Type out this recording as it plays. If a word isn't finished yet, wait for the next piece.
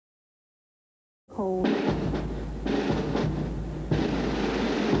Cold.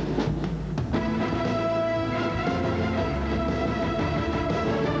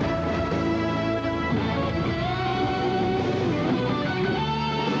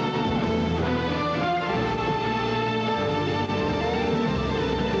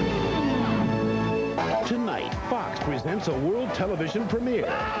 Tonight, Fox presents a world television premiere.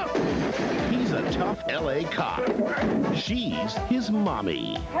 He's a tough L.A. cop. She's his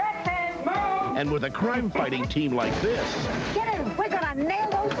mommy. And with a crime-fighting team like this... Get him! We're gonna nail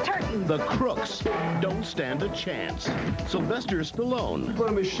those turkeys! The crooks don't stand a chance. Sylvester Stallone. Put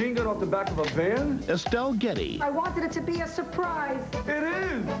a machine gun off the back of a van? Estelle Getty. I wanted it to be a surprise. It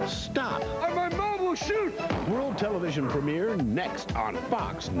is! Stop. My mom will shoot! World television premiere next on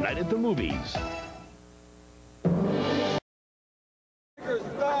Fox Night at the Movies.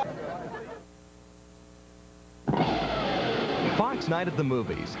 Fox Night at the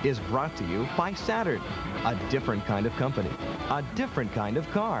Movies is brought to you by Saturn, a different kind of company, a different kind of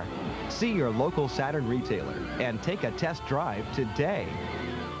car. See your local Saturn retailer and take a test drive today.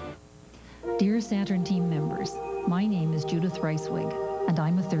 Dear Saturn team members, my name is Judith Reiswig, and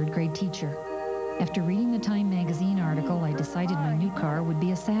I'm a third-grade teacher. After reading the Time magazine article, I decided my new car would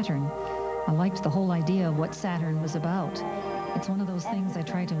be a Saturn. I liked the whole idea of what Saturn was about. It's one of those things I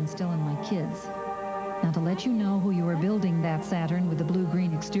try to instill in my kids. Now, to let you know who you are building that Saturn with the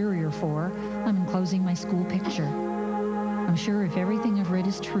blue-green exterior for, I'm enclosing my school picture. I'm sure if everything I've read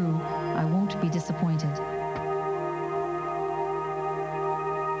is true, I won't be disappointed.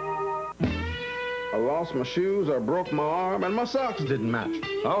 I lost my shoes, I broke my arm, and my socks didn't match.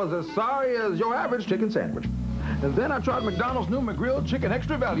 I was as sorry as your average chicken sandwich. And then I tried McDonald's new McGrilled Chicken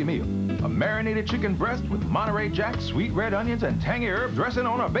Extra Value Meal. A marinated chicken breast with Monterey Jack, sweet red onions, and tangy herb dressing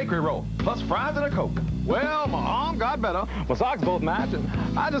on a bakery roll, plus fries and a Coke. Well, my arm got better, my socks both match, and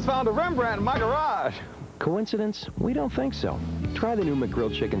I just found a Rembrandt in my garage. Coincidence? We don't think so. Try the new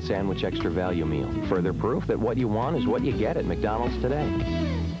McGrilled Chicken Sandwich Extra Value Meal. Further proof that what you want is what you get at McDonald's today.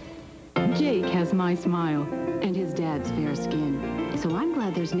 Jake has my smile and his dad's fair skin. So I'm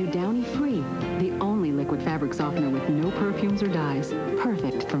glad there's new Downy Free, the only liquid fabric softener with no perfumes or dyes.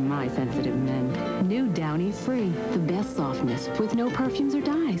 Perfect for my sensitive men. New Downy Free, the best softness with no perfumes or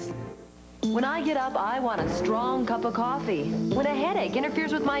dyes. When I get up, I want a strong cup of coffee. When a headache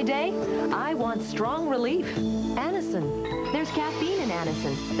interferes with my day, I want strong relief. Anacin. There's caffeine in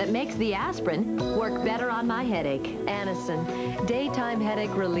Anacin that makes the aspirin work better on my headache. Anacin. Daytime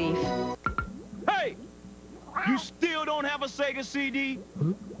headache relief. Hey! You still don't have a Sega CD?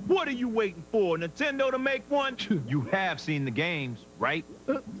 What are you waiting for? Nintendo to make one? You have seen the games, right?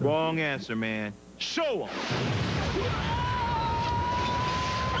 Wrong answer, man. Show 'em!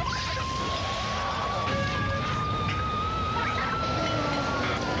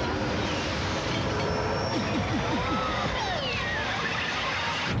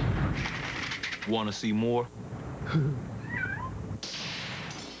 Want to see more?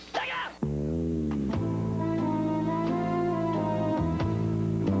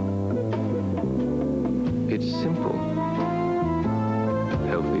 It's simple.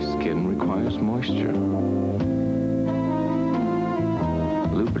 Healthy skin requires moisture.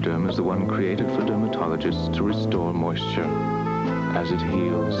 Lubriderm is the one created for dermatologists to restore moisture as it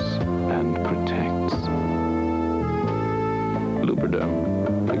heals and protects.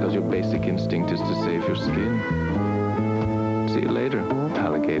 Lubriderm, because your basic instinct is to save your skin. See you later,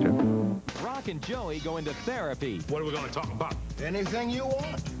 alligator. Rock and Joey go into therapy. What are we going to talk about? Anything you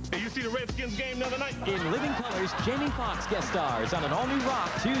want. Hey, you see the Redskins game the other night? In Living Colors, Jamie Foxx guest stars on an all-new Rock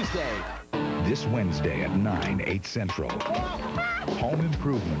Tuesday. This Wednesday at 9, 8 Central. Home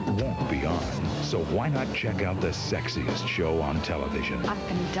improvement won't be on, so why not check out the sexiest show on television? I've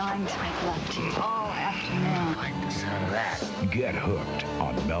been dying to make love to you all afternoon. I like the sound of that. Get hooked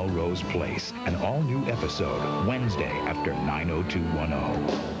on Melrose Place, an all-new episode Wednesday after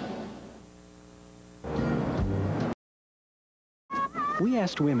 9:0210. We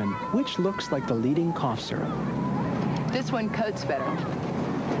asked women, which looks like the leading cough syrup? This one coats better.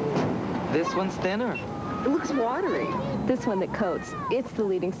 This one's thinner. It looks watery. This one that coats, it's the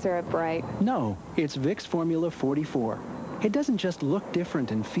leading syrup, right? No, it's Vicks Formula 44. It doesn't just look different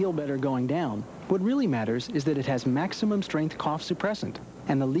and feel better going down. What really matters is that it has maximum strength cough suppressant,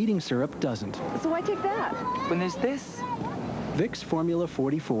 and the leading syrup doesn't. So why take that? When there's this? Vicks Formula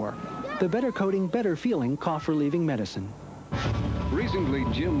 44. The better coating, better feeling cough relieving medicine. Recently Recently,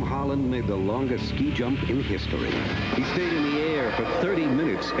 Jim Holland made the longest ski jump in history. He stayed in the air for 30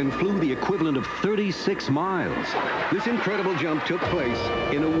 minutes and flew the equivalent of 36 miles. This incredible jump took place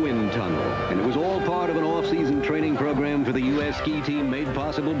in a wind tunnel, and it was all part of an off-season training program for the U.S. ski team made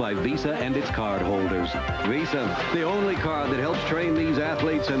possible by Visa and its card holders. Visa, the only card that helps train these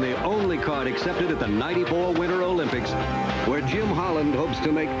athletes and the only card accepted at the '94 Winter Olympics, where Jim Holland hopes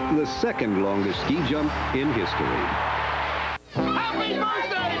to make the second longest ski jump in history. Happy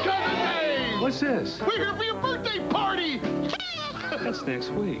birthday, Cousin Dave! What's this? We're here for your birthday party! That's next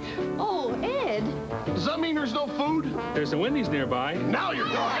week. Oh, Ed. Does that mean there's no food? There's a Wendy's nearby. Now you're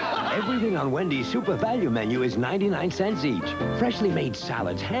talking. Everything on Wendy's Super Value menu is 99 cents each. Freshly made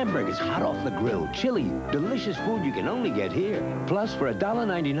salads, hamburgers hot off the grill, chili, delicious food you can only get here. Plus, for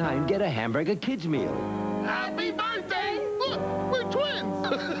 $1.99, get a hamburger kids meal. Happy birthday! Look, we're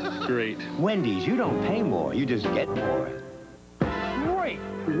twins! Great. Wendy's, you don't pay more, you just get more. Great!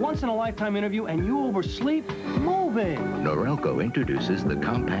 Once-in-a-lifetime interview and you oversleep? Move it! Norelco introduces the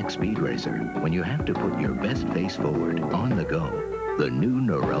compact speed racer. When you have to put your best face forward, on the go. The new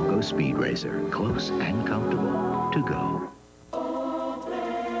Norelco Speed Racer. Close and comfortable to go.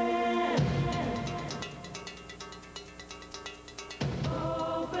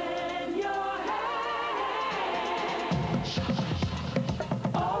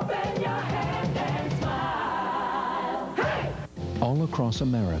 All across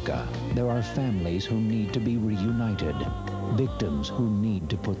America, there are families who need to be reunited, victims who need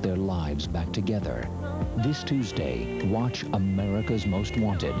to put their lives back together. This Tuesday, watch America's Most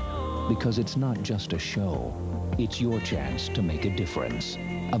Wanted, because it's not just a show. It's your chance to make a difference.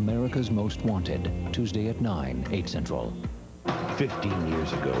 America's Most Wanted, Tuesday at 9, 8 Central. 15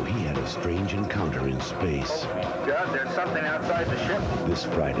 years ago, he had a strange encounter in space. Judd, there's something outside the ship. This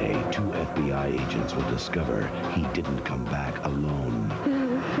Friday, 2 FBI agents will discover he didn't come back alone.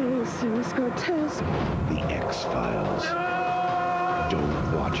 The X-Files.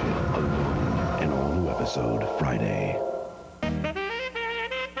 Don't watch it alone. An all-new episode Friday.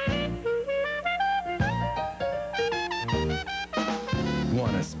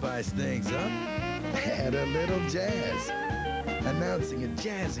 Want to spice things up? Add a little jazz. Announcing a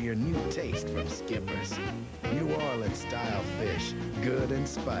jazzier new taste from Skipper's. New Orleans-style fish, good and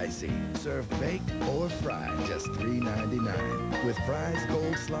spicy. Served baked or fried, just $3.99. With fries,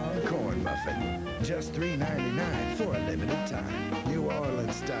 coleslaw, and corn muffin. Just $3.99 for a limited time. New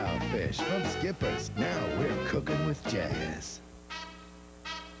Orleans-style fish from Skipper's. Now we're cooking with jazz.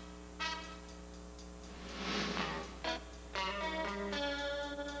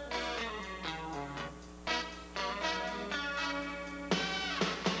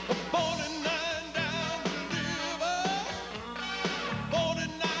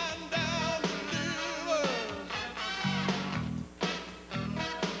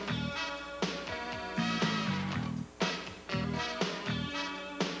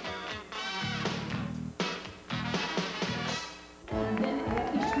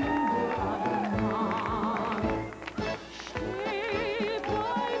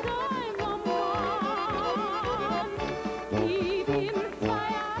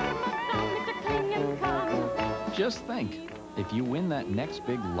 Just think, if you win that next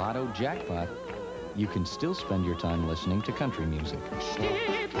big Lotto jackpot, you can still spend your time listening to country music.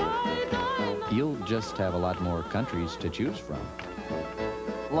 You'll just have a lot more countries to choose from.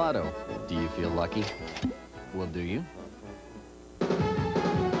 Lotto, do you feel lucky? Well, do you?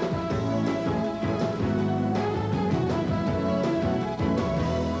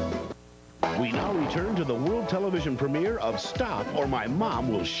 We now return to the world television premiere of Stop or My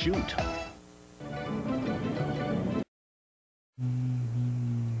Mom Will Shoot.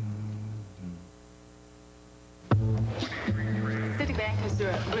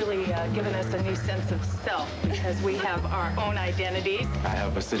 Really given us a new sense of self because we have our own identities. I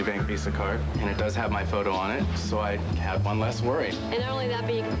have a Citibank Visa card, and it does have my photo on it, so I have one less worry. And not only that,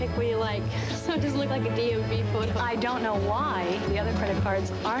 but you can pick what you like, so it doesn't look like a DMV photo. I don't know why the other credit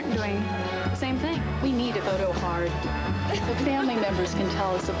cards aren't doing the same thing. We need a photo card so family members can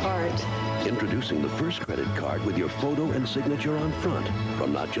tell us apart. Introducing the first credit card with your photo and signature on front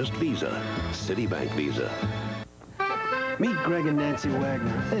from not just Visa, Citibank Visa. Meet Greg and Nancy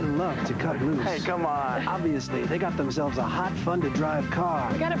Wagner. They love to cut loose. Hey, come on. Obviously, they got themselves a hot, fun-to-drive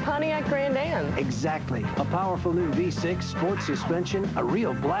car. We got a Pontiac Grand Am. Exactly. A powerful new V6, sports suspension, a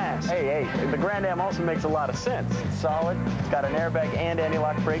real blast. Hey, the Grand Am also makes a lot of sense. It's solid, it's got an airbag and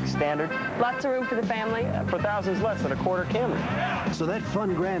anti-lock brakes standard. Lots of room for the family. For thousands less than a quarter Camry. So that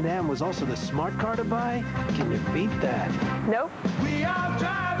fun Grand Am was also the smart car to buy? Can you beat that? Nope. We are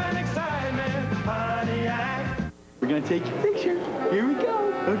driving excitement, Pontiac. We're gonna take your picture. Here we go.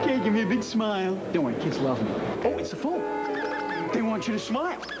 Okay, give me a big smile. Don't worry, kids love me. Oh, it's the phone. They want you to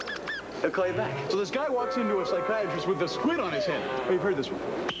smile. They'll call you back. So this guy walks into a psychiatrist with a squid on his head. Oh, you've heard this one.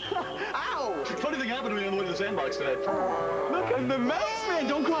 Ow! Funny thing happened to me on the way to the sandbox today. Look, I'm the mouse man.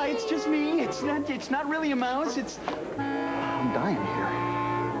 Don't cry. It's just me. It's not really a mouse. I'm dying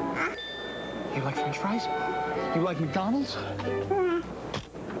here. You like French fries? You like McDonald's?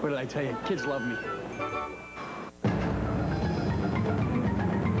 What did I tell you? Kids love me.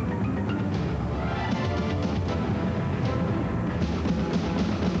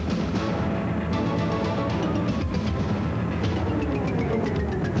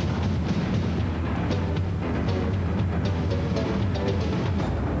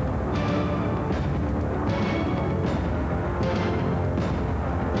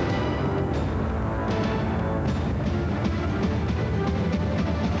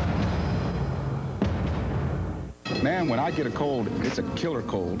 Man, when I get a cold, it's a killer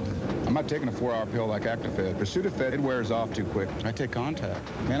cold. I'm not taking a 4-hour pill like Actifed. For Sudafed, it wears off too quick. I take Contact.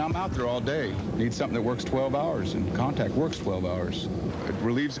 Man, I'm out there all day. Need something that works 12 hours, and Contact works 12 hours. It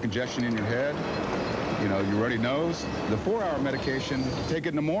relieves the congestion in your head. You know, your ruddy nose. The 4-hour medication, take it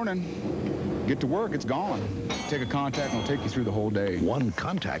in the morning, get to work, it's gone. Take a Contact, and it'll take you through the whole day. One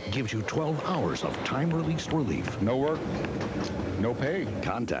Contact gives you 12 hours of time-released relief. No work, no pay.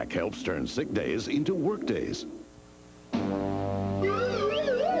 Contact helps turn sick days into work days.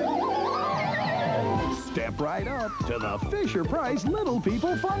 Step right up to the Fisher-Price Little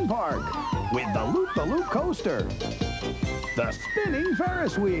People Fun Park with the Loop-the-Loop Coaster, the spinning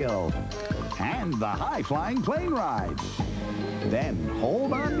Ferris wheel, and the high-flying plane ride. Then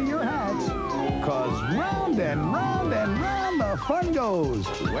hold on to your hats, 'cause round and round and round the fun goes.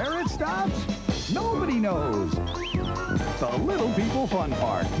 Where it stops, nobody knows. The Little People Fun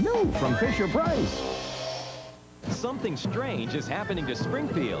Park, new from Fisher-Price. Something strange is happening to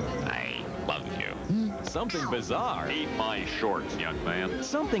Springfield. I love you. Something bizarre. Eat my shorts, young man.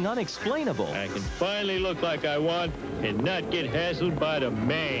 Something unexplainable. I can finally look like I want and not get hassled by the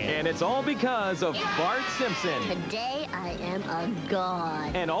man. And it's all because of Bart Simpson. Today I am a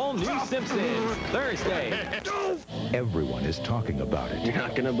god. An all-new Simpsons, Thursday. Everyone is talking about it. You're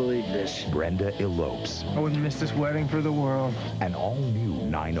not gonna believe this. Brenda elopes. I wouldn't miss this wedding for the world. An all-new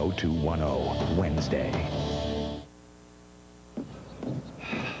 90210, Wednesday.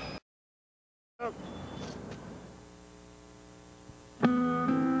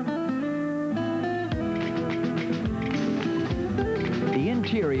 The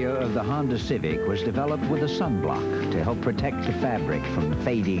interior of the Honda Civic was developed with a sunblock to help protect the fabric from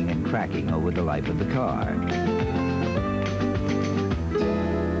fading and cracking over the life of the car.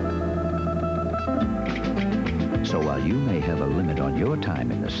 So while you may have a limit on your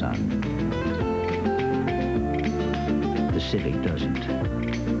time in the sun, the Civic doesn't.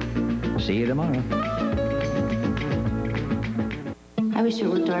 See you tomorrow. I wish it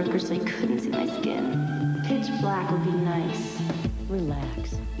were darker so I couldn't see my skin. Pitch black would be nice.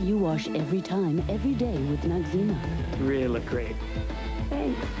 Relax. You wash every time, every day with Noxzema. You really look great.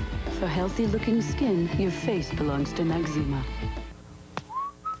 Thanks. For healthy-looking skin, your face belongs to Noxzema.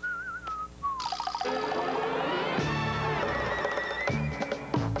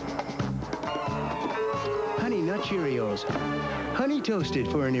 Honey Nut Cheerios. Honey toasted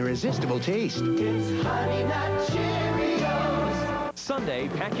for an irresistible taste. It's Honey Nut Cheerios. Sunday,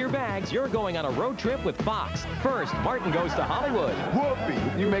 pack your bags. You're going on a road trip with Fox. First, Martin goes to Hollywood. Whoopee!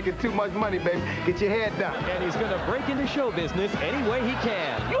 You making too much money, baby. Get your head down. And he's going to break into show business any way he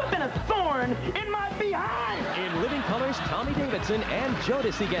can. You have been a thorn in my behind! In Living Colors, Tommy Davidson and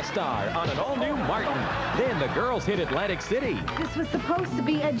Jodeci guest star on an all-new Martin. Then the girls hit Atlantic City. This was supposed to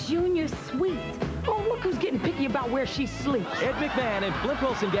be a junior suite. Oh, look who's getting picky about where she sleeps. Ed McMahon and Flip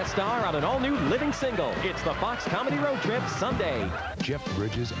Wilson guest star on an all-new Living Single. It's the Fox Comedy Road Trip Sunday. Jeff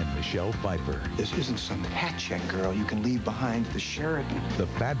Bridges and Michelle Pfeiffer. This isn't some hat check girl you can leave behind the Sheridan. The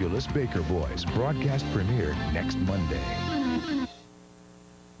Fabulous Baker Boys. Broadcast premiere next Monday.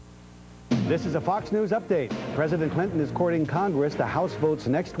 This is a Fox News update. President Clinton is courting Congress. The House votes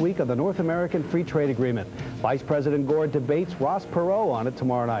next week on the North American Free Trade Agreement. Vice President Gore debates Ross Perot on it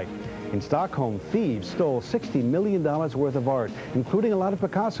tomorrow night. In Stockholm, thieves stole $60 million worth of art, including a lot of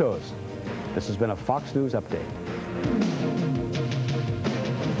Picasso's. This has been a Fox News update.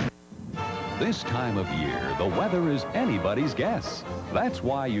 This time of year, the weather is anybody's guess. That's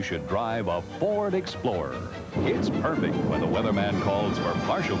why you should drive a Ford Explorer. It's perfect when the weatherman calls for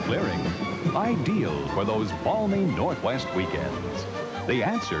partial clearing. Ideal for those balmy Northwest weekends. The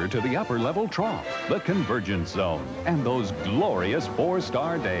answer to the upper level trough, the convergence zone, and those glorious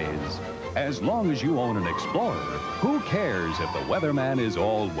 4-star days. As long as you own an Explorer, who cares if the weatherman is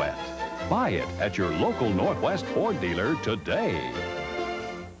all wet? Buy it at your local Northwest Ford dealer today.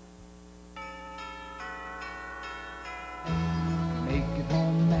 Make it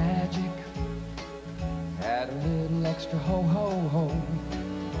more magic. Add a little extra ho, ho, ho.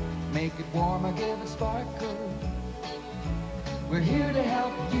 Make it warmer, give it sparkle. We're here to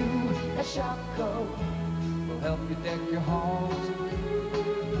help you at Shopco. We'll help you deck your halls,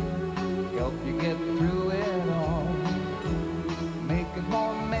 help you get through it all. Make it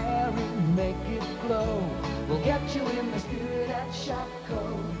more merry, make it glow. We'll get you in the spirit at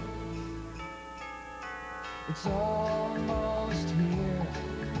Shopco. It's almost here.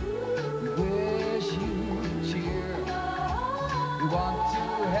 We wish you cheer. We want to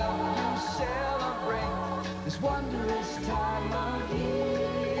help you celebrate this wondrous time of year.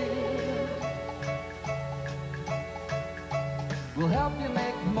 We'll help you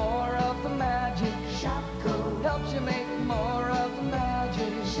make more of the magic. Shopco helps you make more of the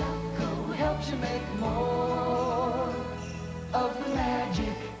magic. Shopco helps you make more of the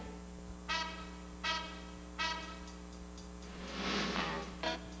magic.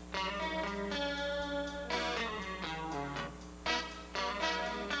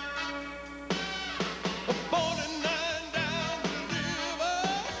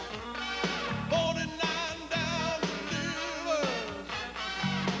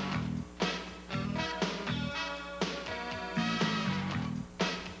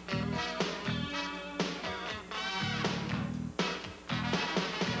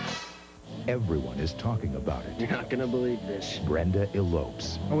 Everyone is talking about it. You're not gonna believe this. Brenda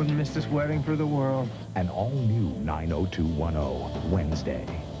elopes. I wouldn't miss this wedding for the world. An all-new 90210, Wednesday.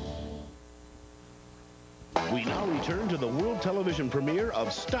 We now return to the world television premiere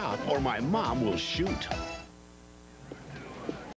of Stop or My Mom Will Shoot.